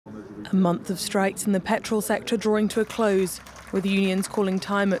A month of strikes in the petrol sector drawing to a close, with unions calling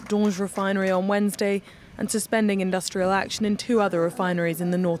time at Donges refinery on Wednesday and suspending industrial action in 2 other refineries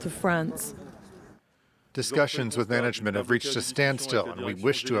in the north of France. Discussions with management have reached a standstill, and we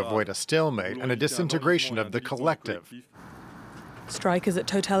wish to avoid a stalemate and a disintegration of the collective. Strikers at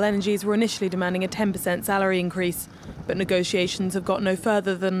TotalEnergies were initially demanding a 10% salary increase, but negotiations have got no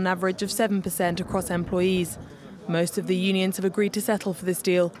further than an average of 7% across employees. Most of the unions have agreed to settle for this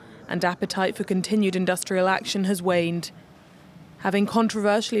deal, and appetite for continued industrial action has waned. Having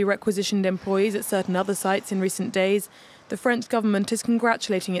controversially requisitioned employees at certain other sites in recent days, the French government is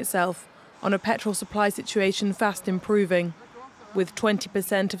congratulating itself on a petrol supply situation fast improving. With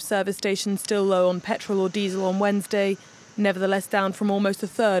 20% of service stations still low on petrol or diesel on Wednesday, nevertheless down from almost a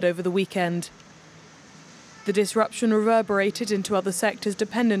third over the weekend. The disruption reverberated into other sectors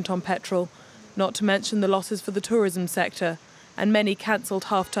dependent on petrol, not to mention the losses for the tourism sector, and many cancelled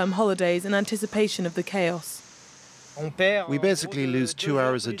half-term holidays in anticipation of the chaos. We basically lose 2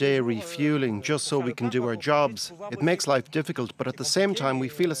 hours a day refueling just so we can do our jobs. It makes life difficult, but at the same time we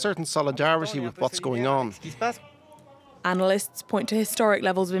feel a certain solidarity with what's going on. Analysts point to historic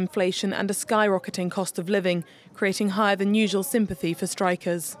levels of inflation and a skyrocketing cost of living, creating higher than usual sympathy for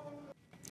strikers.